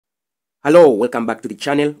Hello, welcome back to the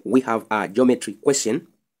channel. We have a geometry question.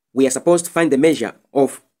 We are supposed to find the measure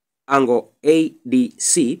of angle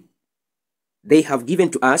ADC. They have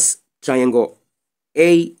given to us triangle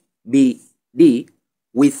ABD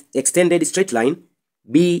with extended straight line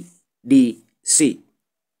BDC.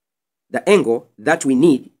 The angle that we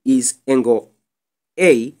need is angle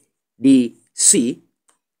ADC.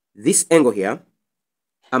 This angle here,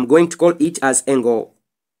 I'm going to call it as angle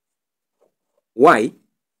Y.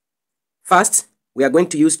 First, we are going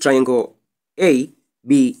to use triangle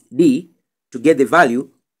ABD to get the value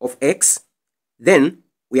of x. Then,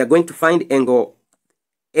 we are going to find angle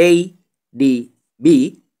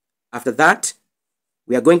ADB. After that,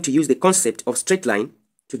 we are going to use the concept of straight line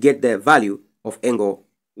to get the value of angle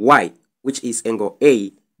Y, which is angle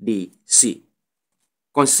ADC.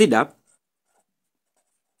 Consider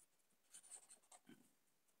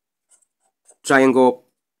triangle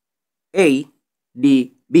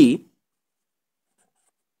ADB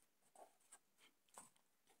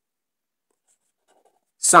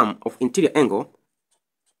sum of interior angle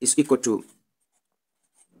is equal to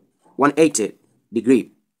 180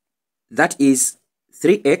 degree. That is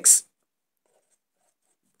 3x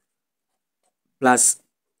plus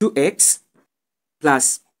 2x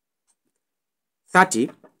plus 30.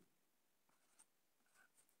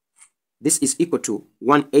 This is equal to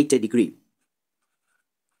 180 degree.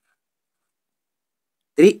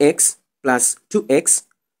 3x plus 2x,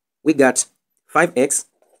 we got 5x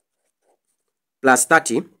plus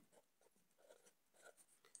 30.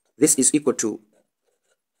 This is equal to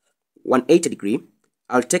 180 degree.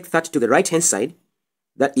 I'll take 30 to the right hand side.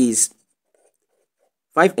 That is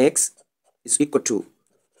 5x is equal to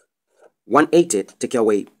 180, take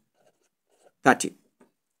away 30.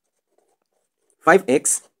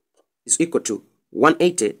 5x is equal to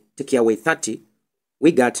 180, take away 30.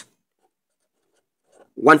 We got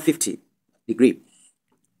 150 degree.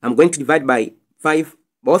 I'm going to divide by 5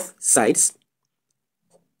 both sides.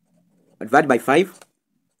 I'll divide by 5.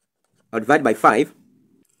 I'll divide by 5.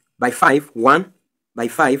 By 5, 1. By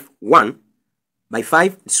 5, 1. By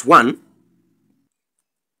 5, it's 1.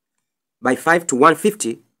 By 5 to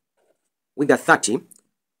 150, we got 30.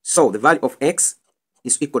 So the value of x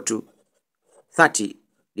is equal to 30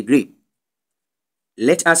 degree.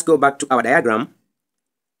 Let us go back to our diagram.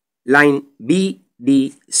 Line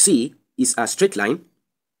BDC is a straight line.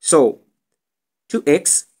 So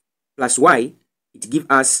 2x plus y, it gives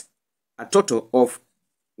us a total of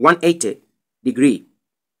 180 degree.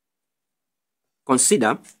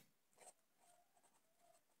 Consider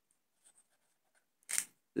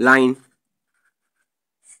line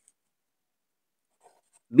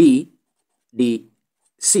BDC.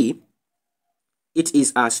 It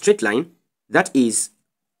is a straight line. That is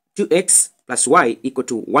 2x plus y equal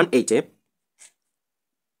to 180.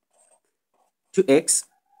 2x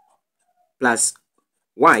plus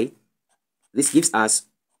y, this gives us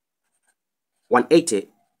 180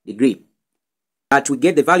 degree. But we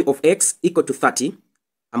get the value of x equal to 30.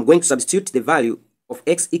 I'm going to substitute the value of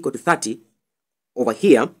x equal to 30 over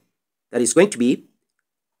here. That is going to be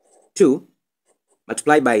 2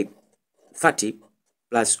 multiplied by 30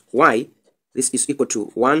 plus y. This is equal to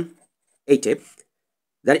 180.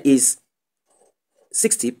 That is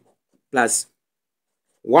 60 plus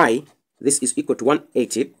y. This is equal to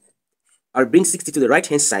 180. I'll bring 60 to the right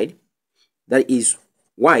hand side. That is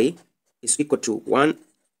y is equal to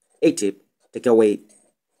 180. Take away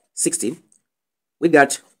 60. We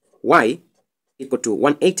got y equal to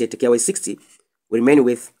 180. Take away 60. We remain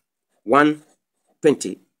with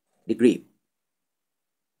 120 degree.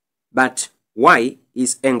 But y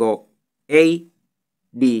is angle ADC,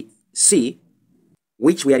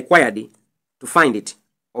 which we are required to find it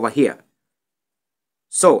over here.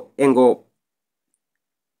 So angle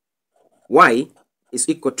y is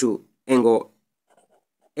equal to angle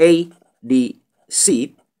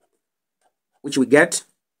ADC, which we get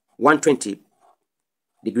 120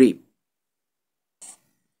 degree.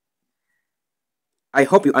 I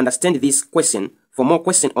hope you understand this question. For more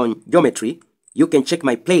questions on geometry, you can check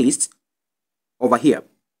my playlist over here.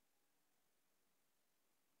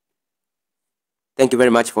 Thank you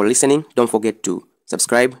very much for listening. Don't forget to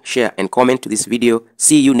subscribe, share, and comment to this video.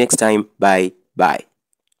 See you next time. Bye.